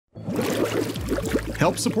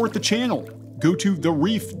Help support the channel. Go to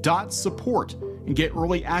thereef.support and get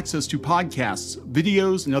early access to podcasts,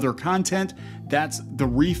 videos, and other content. That's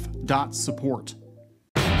thereef.support.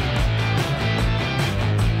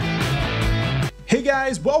 Hey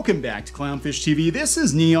guys, welcome back to Clownfish TV. This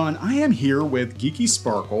is Neon. I am here with Geeky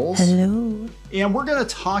Sparkles. Hello. And we're going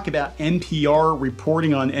to talk about NPR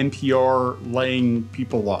reporting on NPR laying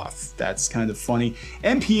people off. That's kind of funny.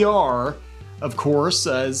 NPR, of course,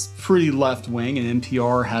 is pretty left-wing, and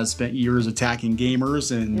NPR has spent years attacking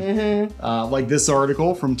gamers. And like this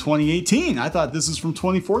article from 2018. I thought this is from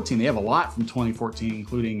 2014. They have a lot from 2014,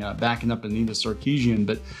 including backing up Anita Sarkeesian.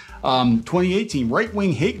 But 2018,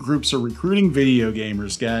 right-wing hate groups are recruiting video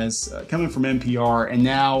gamers, guys, coming from NPR. And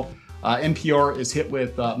now NPR is hit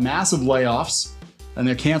with massive layoffs, and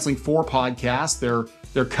they're canceling 4 podcasts.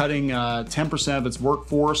 They're cutting 10% of its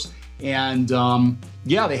workforce. And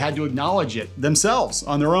yeah, they had to acknowledge it themselves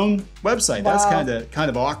on their own website. Wow. That's kind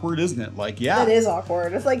of awkward, isn't it? Like, yeah, that is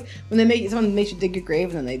awkward. It's like when someone makes you dig your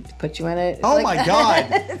grave and then they put you in it. It's oh like, my God,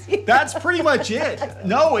 that's pretty much it.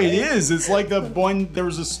 No, it is. It's like the one. There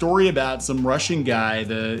was a story about some Russian guy.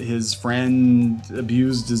 His friend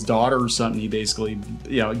abused his daughter or something. He basically,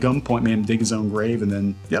 at gunpoint made him dig his own grave, and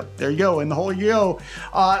then, yep, there you go, in the hole you go.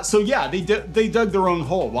 So yeah, they dug their own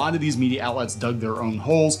hole. A lot of these media outlets dug their own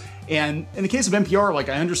holes. And in the case of NPR, like,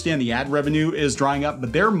 I understand the ad revenue is drying up,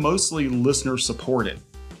 but they're mostly listener supported,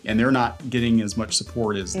 and they're not getting as much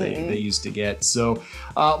support as they used to get. So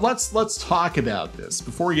let's talk about this.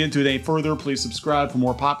 Before we get into it any further, please subscribe for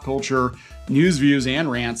more pop culture news, views, and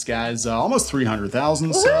rants, guys. Almost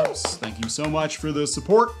 300,000 subs. Thank you so much for the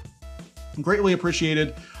support. Greatly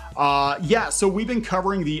appreciated. Yeah, so we've been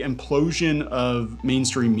covering the implosion of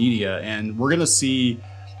mainstream media, and we're going to see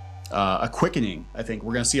a quickening. I think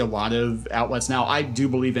we're going to see a lot of outlets now. I do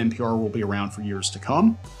believe NPR will be around for years to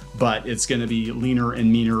come, but it's going to be leaner and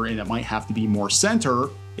meaner, and it might have to be more center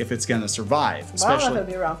if it's going to survive. Well, I don't know if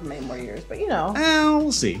it'll be around for many more years, but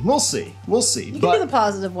we'll see. You can be the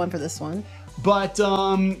positive one for this one. But,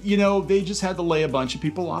 they just had to lay a bunch of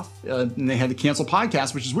people off, and they had to cancel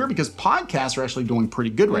podcasts, which is weird because podcasts are actually doing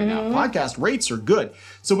pretty good right now. Podcast rates are good.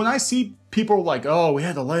 So when I see people like, oh, we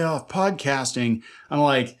had to lay off podcasting, I'm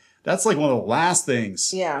like, that's like one of the last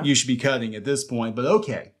things you should be cutting at this point. But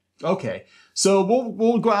okay. So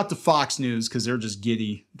we'll go out to Fox News because they're just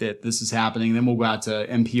giddy that this is happening. Then we'll go out to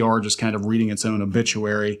NPR, just kind of reading its own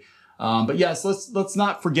obituary. But yes, let's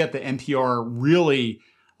not forget that NPR really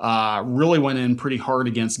went in pretty hard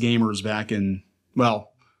against gamers back in,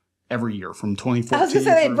 every year from 2014. I was going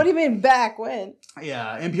to say, what do you mean back when?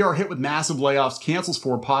 Yeah, NPR hit with massive layoffs, cancels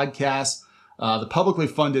 4 podcasts. The publicly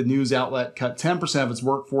funded news outlet cut 10% of its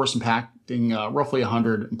workforce, impacting roughly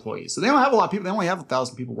 100 employees. So they don't have a lot of people. They only have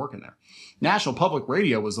 1,000 people working there. National Public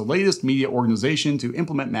Radio was the latest media organization to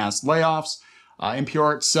implement mass layoffs.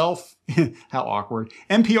 NPR itself, how awkward.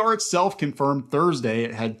 NPR itself confirmed Thursday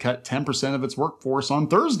it had cut 10% of its workforce on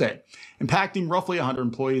Thursday, impacting roughly 100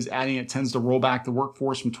 employees, adding it tends to roll back the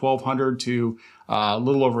workforce from 1,200 to a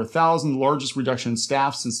little over 1,000, the largest reduction in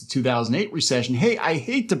staff since the 2008 recession. Hey, I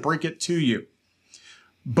hate to break it to you,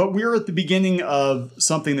 but we're at the beginning of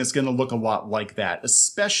something that's going to look a lot like that,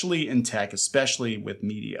 especially in tech, especially with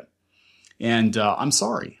media. And I'm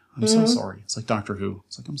sorry. I'm so sorry. It's like Doctor Who.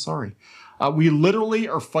 It's like, I'm sorry. We literally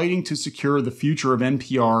are fighting to secure the future of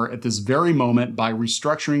NPR at this very moment by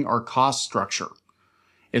restructuring our cost structure.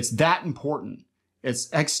 It's that important.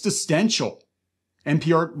 It's existential.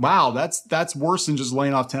 NPR, wow, that's worse than just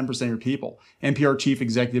laying off 10% of your people. NPR chief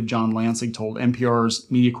executive John Lansing told NPR's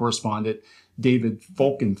media correspondent David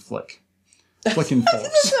Flickenfolks. This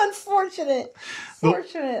is unfortunate.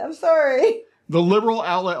 I'm sorry. The liberal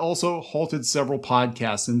outlet also halted several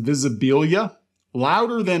podcasts. Invisibilia,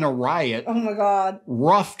 Louder Than a Riot. Oh my God.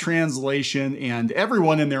 Rough Translation, and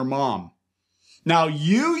Everyone and Their Mom. Now,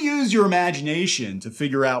 you use your imagination to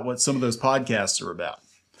figure out what some of those podcasts are about.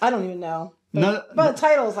 I don't even know. But the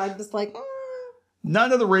titles, I'm just like,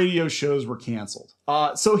 None of the radio shows were canceled.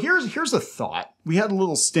 So here's a thought. We had a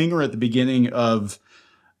little stinger at the beginning of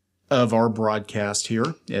our broadcast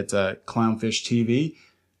here at Clownfish TV.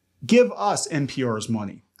 Give us NPR's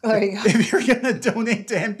money. There you go. If you're going to donate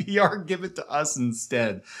to NPR, give it to us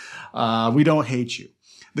instead. We don't hate you.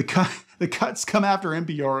 The cuts come after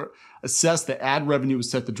NPR assessed that ad revenue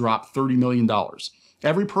was set to drop $30 million.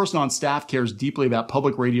 Every person on staff cares deeply about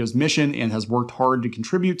public radio's mission and has worked hard to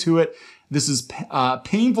contribute to it. This is a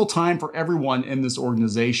painful time for everyone in this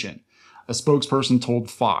organization, a spokesperson told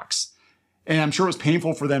Fox. And I'm sure it was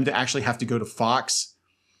painful for them to actually have to go to Fox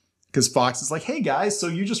Because Fox is like, hey guys, so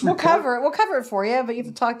you just We'll cover it for you, but you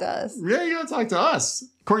have to talk to us. Yeah, you got to talk to us.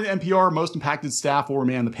 According to NPR, most impacted staff will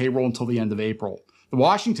remain on the payroll until the end of April. The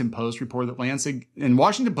Washington Post reported that Lansing, and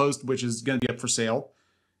Washington Post, which is going to be up for sale,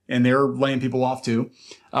 and they're laying people off too,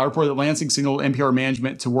 reported that Lansing signaled NPR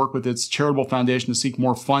management to work with its charitable foundation to seek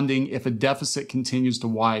more funding if a deficit continues to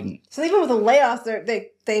widen. So even with the layoffs,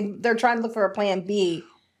 they're trying to look for a plan B.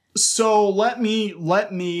 So let me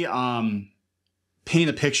paint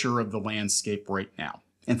a picture of the landscape right now.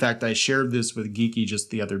 In fact, I shared this with Geeky just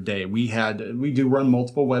the other day. We do run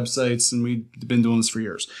multiple websites, and we've been doing this for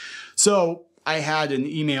years. So I had an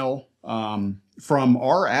email from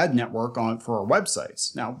our ad network for our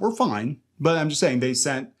websites. Now, we're fine, but I'm just saying they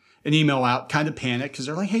sent an email out, kind of panicked, because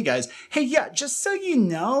they're like, hey guys, hey, yeah, just so you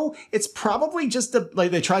know, it's probably just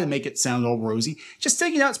they try to make it sound all rosy. Just so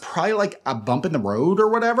you know, it's probably like a bump in the road or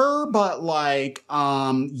whatever, but like,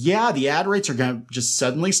 yeah, the ad rates are going to just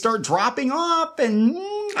suddenly start dropping off, and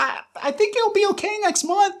I think it'll be okay next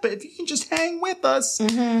month, but if you can just hang with us,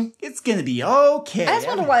 it's going to be okay. I just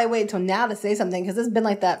wonder why I waited until now to say something, because it's been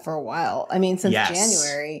like that for a while. I mean, since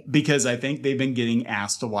January. Because I think they've been getting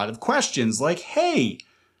asked a lot of questions like, hey,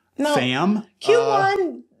 fam.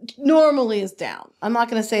 Q1 normally is down. I'm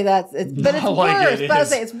not going to say that, but it's worse. But I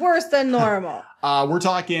say it's worse than normal. We're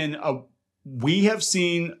talking, we have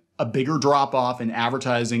seen a bigger drop off in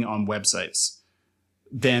advertising on websites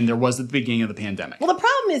than there was at the beginning of the pandemic. Well, the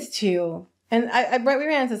problem is too, and we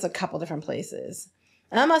ran into this a couple different places,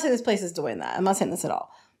 and I'm not saying this place is doing that. I'm not saying this at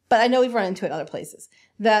all, but I know we've run into it in other places,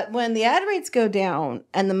 that when the ad rates go down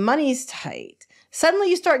and the money's tight, suddenly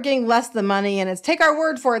you start getting less of the money, and it's take our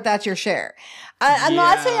word for it, that's your share. I'm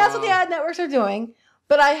not saying that's what the ad networks are doing,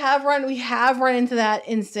 but we have run into that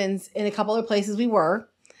instance in a couple other places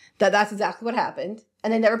that's exactly what happened,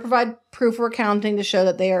 and they never provide proof or accounting to show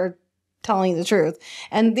that they are telling you the truth.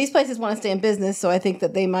 And these places want to stay in business, so I think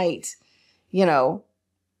that they might,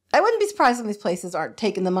 I wouldn't be surprised if these places aren't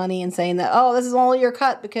taking the money and saying that, oh, this is only your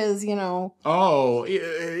cut because, Oh,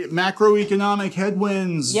 macroeconomic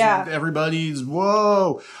headwinds. Yeah. Everybody's,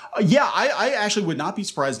 whoa. Yeah, I actually would not be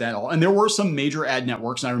surprised at all. And there were some major ad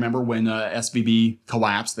networks. And I remember when SVB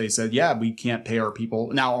collapsed, they said, yeah, we can't pay our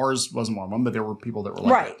people. Now, ours wasn't one of them, but there were people that were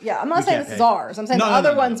like, right. Yeah. I'm not saying this is ours. I'm saying the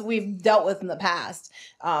other ones we've dealt with in the past.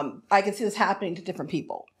 I can see this happening to different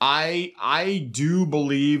people. I do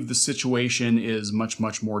believe the situation is much,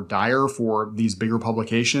 much more dire for these bigger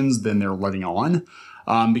publications than they're letting on.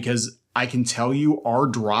 Because I can tell you our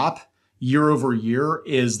drop year over year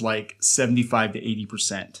is like 75 to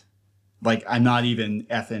 80%. Like, I'm not even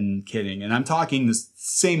effing kidding. And I'm talking the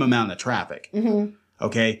same amount of traffic. Mm-hmm.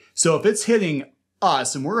 Okay. So if it's hitting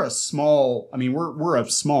us, and we're a small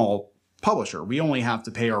publisher, we only have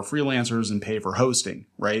to pay our freelancers and pay for hosting,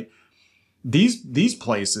 right? These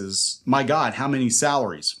places, my God, how many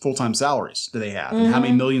salaries, full-time salaries do they have? Mm-hmm. And how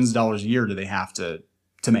many millions of dollars a year do they have to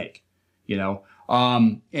make,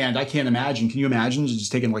 And I can't imagine, can you imagine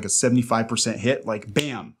just taking like a 75% hit, like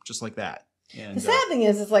bam, just like that? And, the sad thing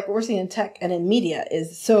is like what we're seeing in tech and in media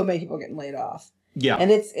is so many people getting laid off. Yeah. And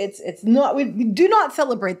it's not, we do not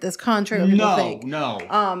celebrate this, contrary to what people think. No.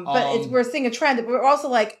 But we're seeing a trend, but we're also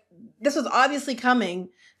like, this was obviously coming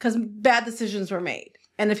because bad decisions were made.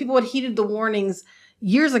 And if people had heeded the warnings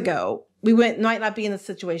years ago, we might not be in this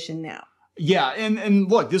situation now. Yeah,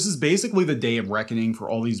 and look, this is basically the day of reckoning for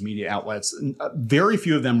all these media outlets. Very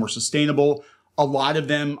few of them were sustainable. A lot of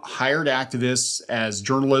them hired activists as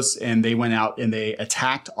journalists, and they went out and they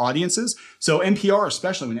attacked audiences. So NPR,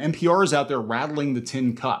 especially when NPR is out there rattling the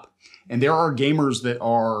tin cup, and there are gamers that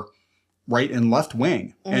are right and left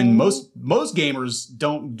wing, and most gamers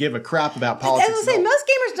don't give a crap about politics. As I say, most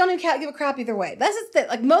gamers don't even give a crap either way. That's just it.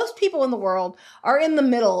 Like, most people in the world are in the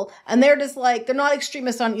middle, and they're just like, they're not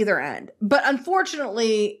extremists on either end. But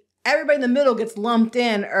unfortunately, everybody in the middle gets lumped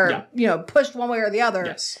in or pushed one way or the other.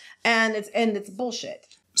 Yes. And it's bullshit.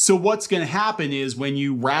 So what's going to happen is when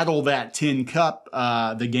you rattle that tin cup,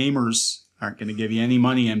 the gamers aren't going to give you any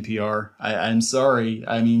money, NPR. I'm sorry.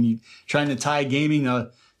 I mean, you're trying to tie gaming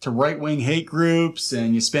to right-wing hate groups,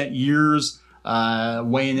 and you spent years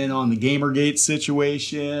weighing in on the Gamergate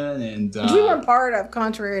situation, and which we weren't part of,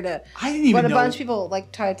 contrary to what a bunch of people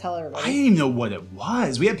like try to tell everybody. I didn't even know what it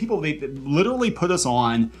was. We had people that literally put us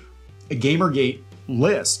on a Gamergate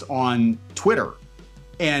list on Twitter,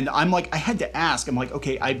 and I'm like, I had to ask. I'm like,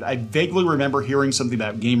 okay, I vaguely remember hearing something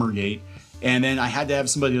about Gamergate. And then I had to have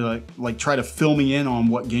somebody like try to fill me in on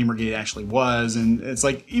what Gamergate actually was. And it's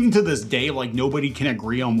like, even to this day, like nobody can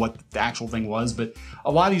agree on what the actual thing was. But a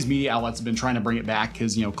lot of these media outlets have been trying to bring it back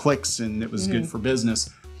because, clicks, and it was good for business.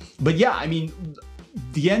 But yeah, I mean,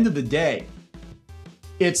 the end of the day,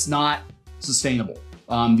 it's not sustainable.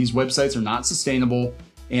 These websites are not sustainable.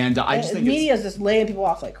 And I just think media is just laying people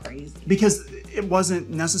off like crazy. Because it wasn't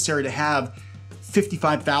necessary to have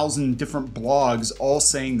 55,000 different blogs all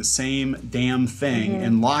saying the same damn thing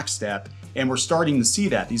in lockstep. And we're starting to see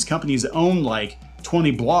that. These companies that own like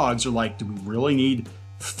 20 blogs are like, do we really need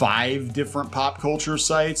 5 different pop culture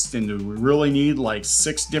sites? And do we really need like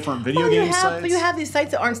 6 different video game sites? But you have these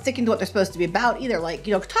sites that aren't sticking to what they're supposed to be about either. Like,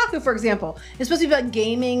 Kotaku, for example, is supposed to be about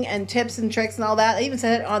gaming and tips and tricks and all that. They even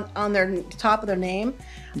said it on their top of their name.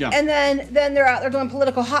 Yeah. And then they're out there doing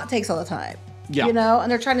political hot takes all the time. Yeah. And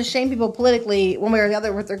they're trying to shame people politically one way or the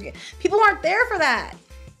other with their people aren't there for that.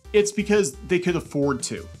 It's because they could afford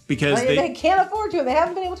to. Because they can't afford to. They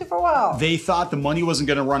haven't been able to for a while. They thought the money wasn't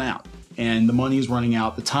going to run out. And the money is running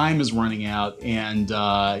out. The time is running out. And,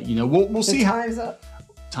 we'll see. Time's up.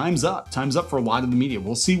 Time's up. Time's up for a lot of the media.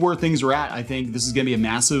 We'll see where things are at. I think this is going to be a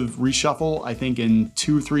massive reshuffle. I think in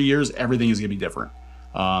 2 or 3 years, everything is going to be different.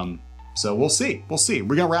 So we'll see. We'll see.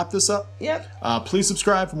 We're going to wrap this up. Yep. Please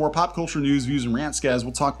subscribe for more pop culture news, views, and rants, guys.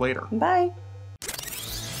 We'll talk later. Bye.